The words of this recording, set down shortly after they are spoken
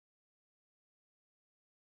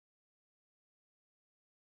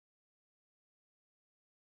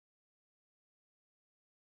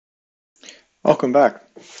Welcome back.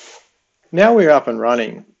 Now we're up and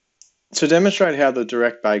running. To demonstrate how the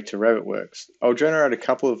direct bake to Revit works, I'll generate a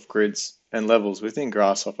couple of grids and levels within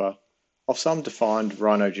Grasshopper of some defined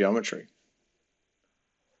Rhino geometry.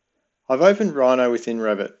 I've opened Rhino within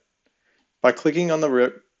Revit by clicking on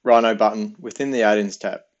the Rhino button within the Add-ins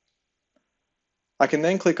tab. I can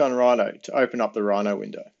then click on Rhino to open up the Rhino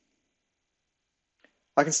window.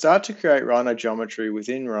 I can start to create Rhino geometry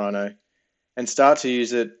within Rhino and start to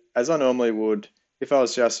use it as I normally would if I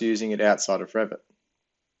was just using it outside of Revit.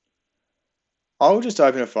 I will just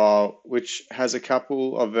open a file which has a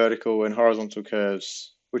couple of vertical and horizontal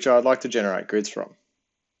curves which I'd like to generate grids from.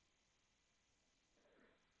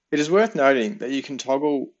 It is worth noting that you can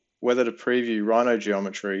toggle whether to preview Rhino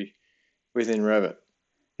geometry within Revit.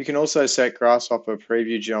 You can also set Grasshopper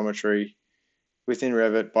preview geometry within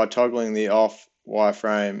Revit by toggling the off,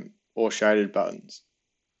 wireframe, or shaded buttons.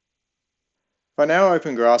 If I now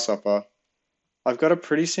open Grasshopper, I've got a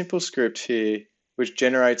pretty simple script here which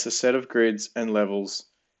generates a set of grids and levels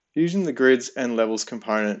using the grids and levels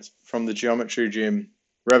components from the Geometry Gym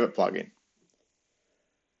Revit plugin.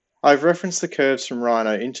 I've referenced the curves from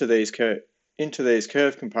Rhino into these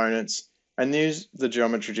curve components and used the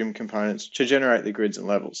Geometry Gym components to generate the grids and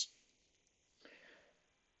levels.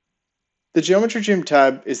 The Geometry Gym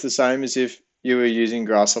tab is the same as if you were using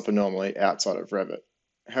Grasshopper normally outside of Revit.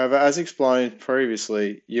 However, as explained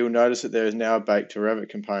previously, you'll notice that there is now a Bake to Revit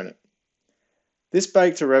component. This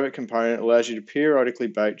Bake to Revit component allows you to periodically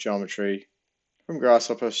bake geometry from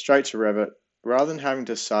Grasshopper straight to Revit rather than having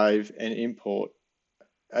to save and import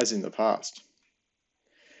as in the past.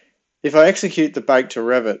 If I execute the Bake to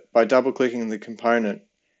Revit by double-clicking the component,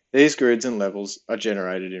 these grids and levels are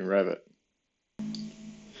generated in Revit.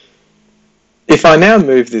 If I now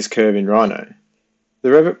move this curve in Rhino, the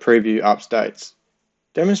Revit Preview updates,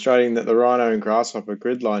 demonstrating that the Rhino and Grasshopper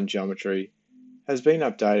grid line geometry has been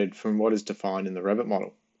updated from what is defined in the Revit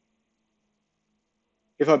model.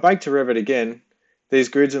 If I bake to Revit again, these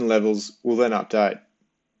grids and levels will then update.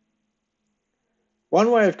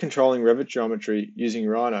 One way of controlling Revit geometry using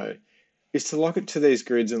Rhino is to lock it to these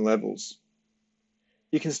grids and levels.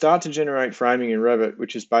 You can start to generate framing in Revit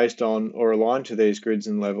which is based on or aligned to these grids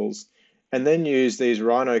and levels, and then use these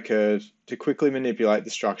Rhino curves to quickly manipulate the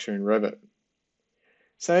structure in Revit.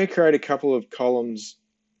 Say I create a couple of columns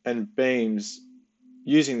and beams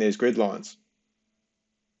using these grid lines.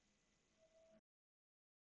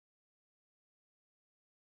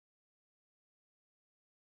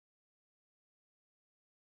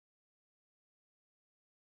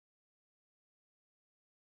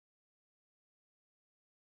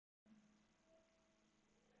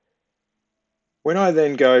 When I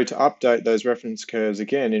then go to update those reference curves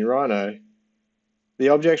again in Rhino, the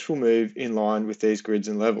objects will move in line with these grids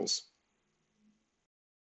and levels.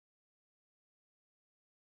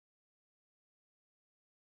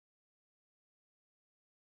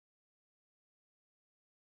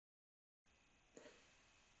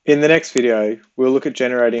 In the next video, we'll look at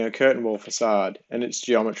generating a curtain wall facade and its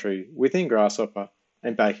geometry within Grasshopper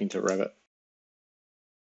and baking to Revit.